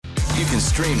You can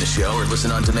stream the show or listen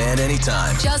on demand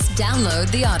anytime. Just download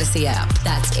the Odyssey app.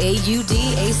 That's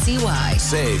AUDACY.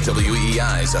 Save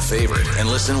WEEI as a favorite and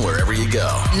listen wherever you go.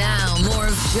 Now, more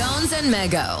of Jones and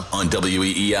Mego on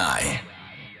WEEI.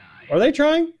 Are they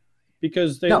trying?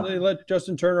 Because they let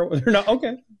Justin Turner. They're not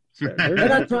okay. They're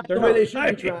not trying the way they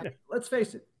should be trying. Let's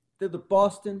face it. They're the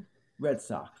Boston Red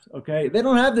Sox. Okay, they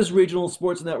don't have this regional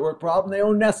sports network problem. They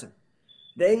own Nesson.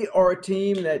 They are a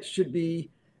team that should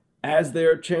be, as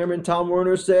their chairman Tom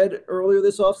Werner said earlier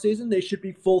this offseason, they should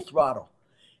be full throttle.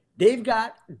 They've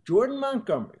got Jordan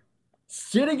Montgomery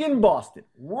sitting in Boston,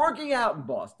 working out in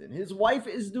Boston. His wife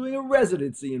is doing a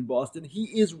residency in Boston. He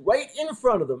is right in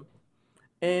front of them.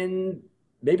 And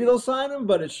maybe they'll sign him,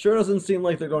 but it sure doesn't seem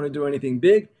like they're going to do anything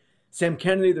big. Sam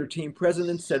Kennedy, their team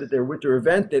president, said at their winter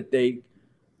event that they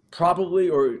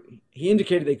probably, or he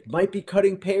indicated they might be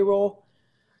cutting payroll.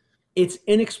 It's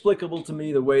inexplicable to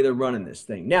me the way they're running this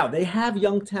thing. Now, they have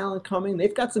young talent coming.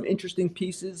 They've got some interesting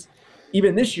pieces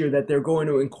even this year that they're going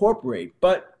to incorporate.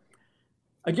 But,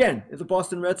 again, it's the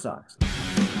Boston Red Sox.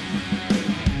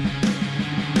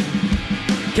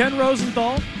 Ken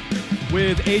Rosenthal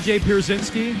with A.J.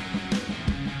 Pierzynski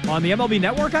on the MLB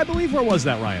Network, I believe. Where was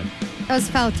that, Ryan? That was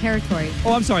Foul Territory.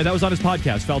 Oh, I'm sorry. That was on his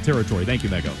podcast, Foul Territory. Thank you,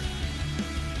 Mego.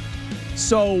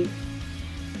 So,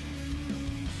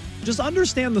 just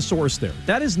understand the source there.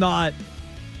 That is not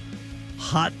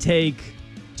hot take,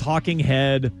 talking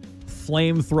head,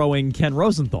 flame-throwing Ken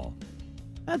Rosenthal.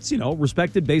 That's,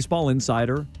 respected baseball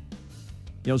insider.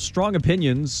 Strong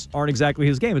opinions aren't exactly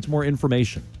his game. It's more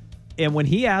information. And when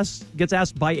he gets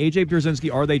asked by A.J.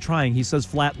 Pierzynski, are they trying? He says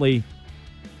flatly,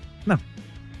 no.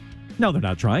 No, they're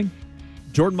not trying.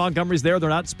 Jordan Montgomery's there.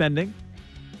 They're not spending.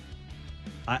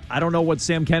 I don't know what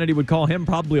Sam Kennedy would call him.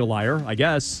 Probably a liar, I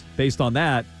guess, based on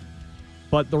that.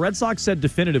 But the Red Sox said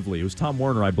definitively, it was Tom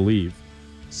Werner, I believe,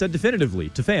 said definitively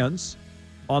to fans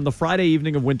on the Friday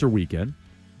evening of winter weekend,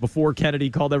 before Kennedy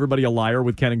called everybody a liar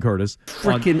with Ken and Curtis.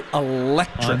 Freaking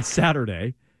electric. On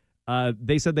Saturday,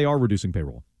 they said they are reducing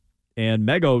payroll. And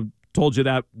Mego told you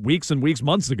that weeks and weeks,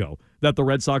 months ago, that the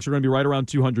Red Sox are going to be right around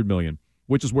 $200 million,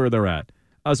 which is where they're at.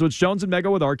 So it's Jones and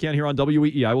Mego with Arcand here on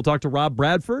WEEI. We'll talk to Rob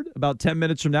Bradford about 10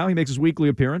 minutes from now. He makes his weekly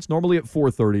appearance, normally at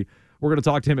 4:30. We're going to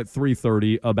talk to him at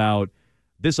 3:30 about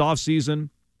this offseason,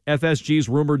 FSG's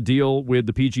rumored deal with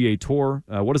the PGA Tour.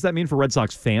 What does that mean for Red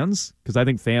Sox fans? Because I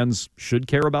think fans should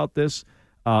care about this,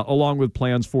 along with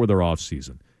plans for their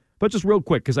offseason. But just real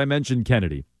quick, because I mentioned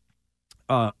Kennedy.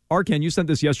 Arcand, you sent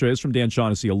this yesterday. It's from Dan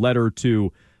Shaughnessy, a letter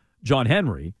to John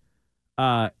Henry.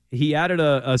 He added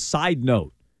a side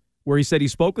note where he said he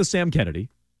spoke with Sam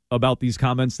Kennedy about these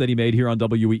comments that he made here on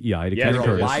WEEI to Ken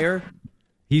Curtis. Liar.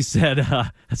 He said,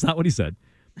 that's not what he said.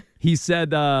 He said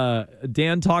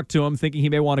Dan talked to him thinking he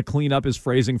may want to clean up his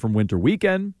phrasing from winter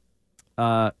weekend.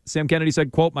 Sam Kennedy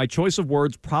said, quote, "My choice of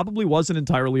words probably wasn't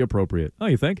entirely appropriate." Oh,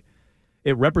 you think?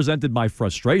 "It represented my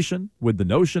frustration with the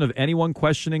notion of anyone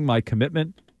questioning my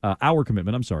commitment, our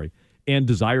commitment, and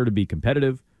desire to be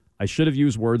competitive. I should have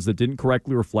used words that didn't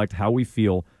correctly reflect how we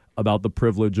feel about the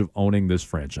privilege of owning this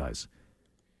franchise."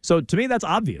 So to me, that's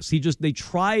obvious. They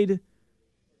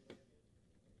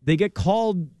get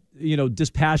called,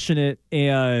 dispassionate,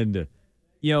 and,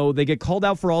 they get called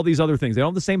out for all these other things. They don't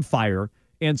have the same fire.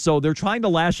 And so they're trying to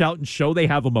lash out and show they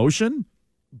have emotion,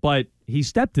 but he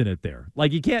stepped in it there.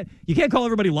 Like, you can't call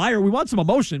everybody liar. We want some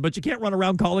emotion, but you can't run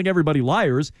around calling everybody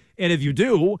liars. And if you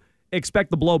do, expect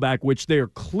the blowback, which they are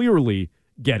clearly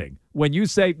getting. When you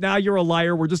say, "Nah, you're a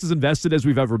liar, we're just as invested as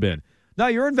we've ever been." Now,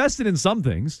 you're invested in some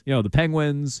things. The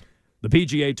Penguins, the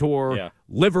PGA Tour,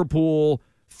 Liverpool,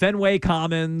 Fenway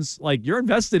Commons. Like, you're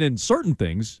invested in certain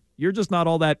things. You're just not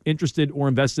all that interested or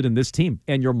invested in this team,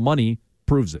 and your money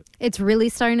proves it. It's really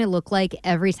starting to look like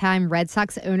every time Red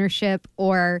Sox ownership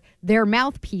or their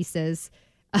mouthpieces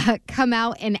come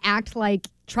out and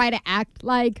try to act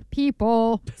like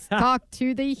people, talk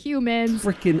to the humans.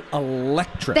 Freaking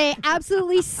electric. They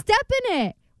absolutely step in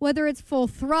it. Whether it's full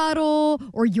throttle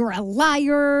or you're a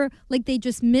liar, they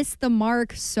just miss the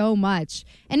mark so much.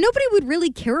 And nobody would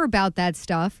really care about that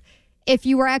stuff if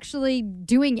you were actually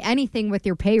doing anything with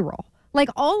your payroll.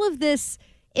 All of this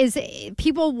is,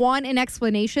 people want an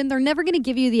explanation. They're never going to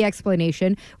give you the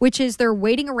explanation, which is they're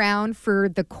waiting around for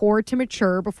the core to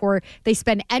mature before they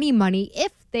spend any money,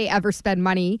 if they ever spend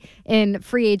money in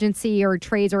free agency or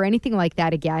trades or anything like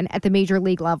that again at the major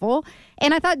league level.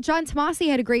 And I thought John Tomasi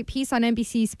had a great piece on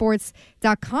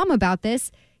NBCSports.com about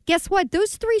this. Guess what?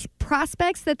 Those three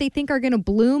prospects that they think are going to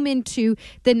bloom into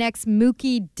the next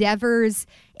Mookie, Devers,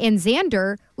 and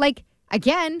Xander,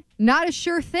 again, not a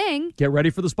sure thing. Get ready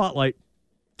for the spotlight.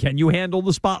 Can you handle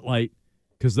the spotlight?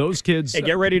 Because those kids... Hey,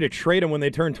 get ready to trade them when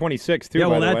they turn 26, too, yeah,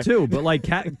 well, by the that way. too. But, like,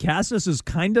 Cassis has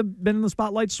kind of been in the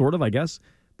spotlight, sort of, I guess.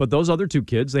 But those other two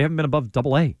kids, they haven't been above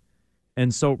AA.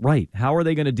 And so, right, how are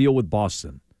they going to deal with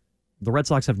Boston? The Red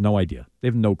Sox have no idea. They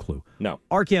have no clue. No.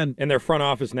 Arcand... And their front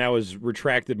office now has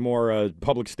retracted more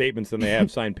public statements than they have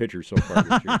signed pitchers so far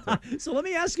this year. So let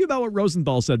me ask you about what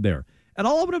Rosenthal said there. And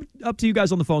I'll open it up to you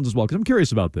guys on the phones as well, because I'm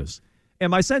curious about this.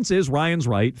 And my sense is Ryan's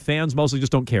right. Fans mostly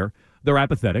just don't care. They're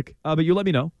apathetic. But you let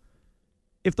me know.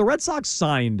 If the Red Sox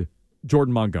signed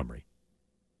Jordan Montgomery,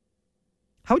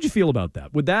 how would you feel about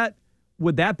that? Would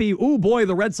that be, oh boy,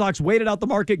 the Red Sox waited out the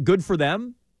market, good for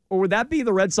them? Or would that be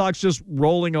the Red Sox just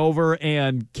rolling over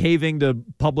and caving to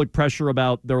public pressure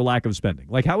about their lack of spending?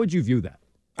 Like, how would you view that?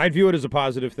 I'd view it as a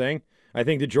positive thing. I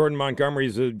think that Jordan Montgomery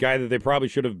is a guy that they probably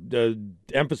should have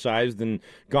emphasized and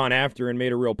gone after and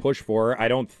made a real push for. I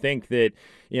don't think that,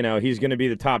 he's going to be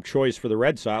the top choice for the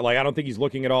Red Sox. Like, I don't think he's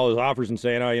looking at all his offers and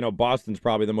saying, Boston's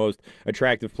probably the most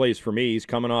attractive place for me. He's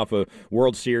coming off a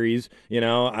World Series.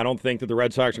 I don't think that the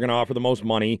Red Sox are going to offer the most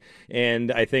money.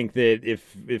 And I think that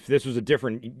if this was a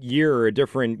different year or a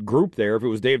different group there, if it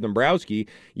was Dave Dombrowski,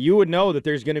 you would know that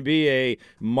there's going to be a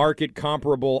market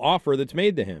comparable offer that's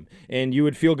made to him. And you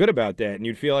would feel good about that. And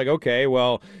you'd feel like, okay,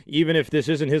 well, even if this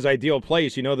isn't his ideal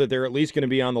place, you know that they're at least going to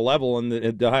be on the level and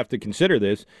they'll have to consider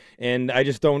this. And I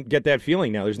just don't get that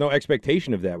feeling now. There's no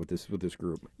expectation of that with this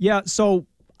group. Yeah, so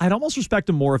I'd almost respect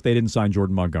them more if they didn't sign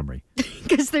Jordan Montgomery.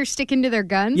 Because they're sticking to their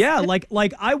guns? Yeah,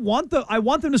 like I want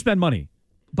them to spend money.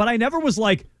 But I never was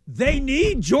like, they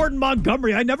need Jordan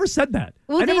Montgomery. I never said that.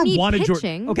 Well, I they never need wanted pitching.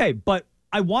 Jordan. Okay, but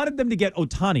I wanted them to get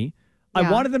Ohtani. Yeah.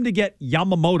 I wanted them to get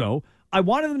Yamamoto. I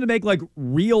wanted them to make, like,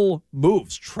 real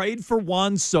moves. Trade for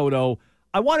Juan Soto.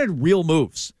 I wanted real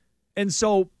moves. And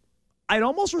so I'd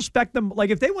almost respect them. Like,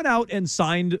 if they went out and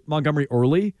signed Montgomery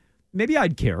early, maybe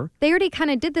I'd care. They already kind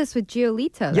of did this with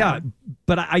Giolito, though. Yeah,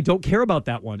 but I don't care about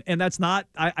that one. And that's not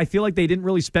 – I feel like they didn't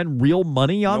really spend real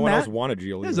money on that. No one else wanted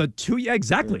Giolito. There's a 2 – yeah,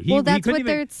 exactly. Well, that's what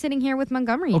they're sitting here with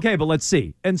Montgomery. Okay, but let's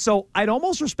see. And so I'd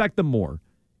almost respect them more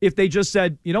if they just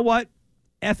said, you know what?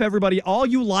 F everybody. All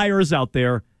you liars out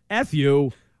there, F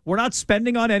you. We're not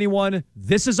spending on anyone.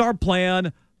 This is our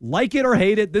plan. Like it or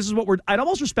hate it, this is what I'd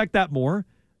almost respect that more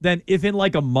than if in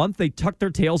like a month they tuck their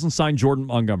tails and sign Jordan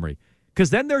Montgomery. Because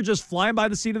then they're just flying by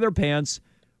the seat of their pants,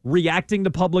 reacting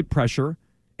to public pressure.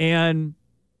 And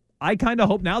I kind of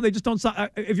hope now they just don't sign.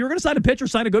 If you're going to sign a pitcher,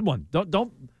 sign a good one.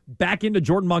 Don't back into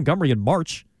Jordan Montgomery in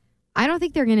March. I don't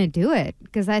think they're going to do it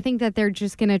because I think that they're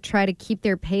just going to try to keep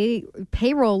their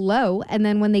payroll low. And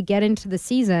then when they get into the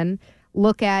season,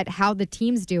 look at how the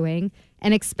team's doing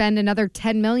and expend another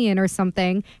 $10 million or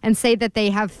something and say that they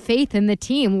have faith in the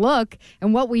team. Look,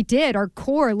 and what we did, our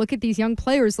core, look at these young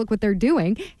players, look what they're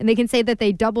doing. And they can say that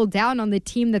they doubled down on the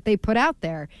team that they put out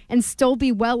there and still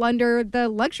be well under the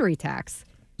luxury tax.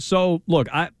 So, look,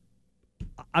 I'm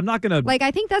not going to... Like,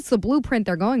 I think that's the blueprint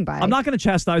they're going by. I'm not going to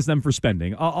chastise them for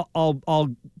spending.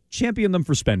 I'll champion them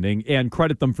for spending and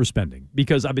credit them for spending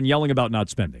because I've been yelling about not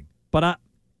spending. But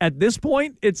at this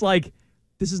point, it's like...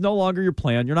 This is no longer your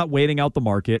plan. You're not waiting out the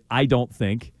market, I don't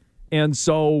think. And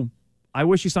so I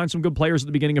wish you signed some good players at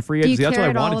the beginning of free agency. That's what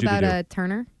I wanted you to do. Do you care at all about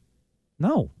Turner?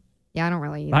 No. Yeah, I don't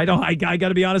really either. I don't. I got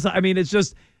to be honest. I mean, it's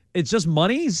just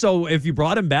money. So if you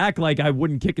brought him back, like I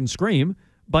wouldn't kick and scream.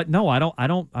 But no, I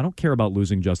don't care about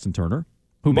losing Justin Turner.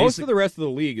 Who most of the rest of the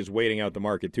league is waiting out the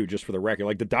market too, just for the record.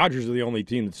 Like the Dodgers are the only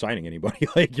team that's signing anybody.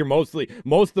 Like most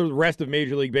of the rest of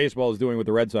Major League Baseball is doing what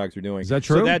the Red Sox are doing. Is that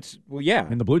true? So that's yeah.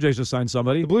 And the Blue Jays just signed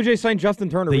somebody. The Blue Jays signed Justin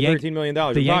Turner for $13 million.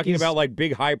 We're talking about like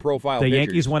big high profile. The pitchers.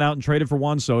 Yankees went out and traded for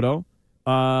Juan Soto.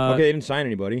 Okay, they didn't sign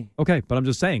anybody. Okay, but I'm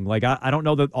just saying, like I don't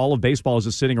know that all of baseball is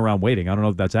just sitting around waiting. I don't know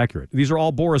if that's accurate. These are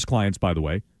all Boris clients, by the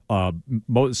way.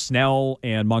 Snell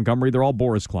and Montgomery, they're all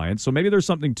Boris clients. So maybe there's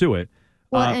something to it.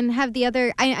 Well, and have the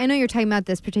other, I know you're talking about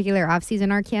this particular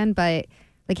offseason, Arcand, but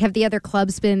like have the other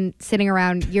clubs been sitting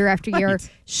around year after year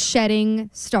shedding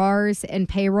stars and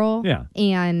payroll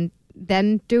and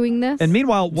then doing this? And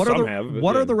meanwhile, what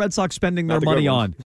are the Red Sox spending their money on?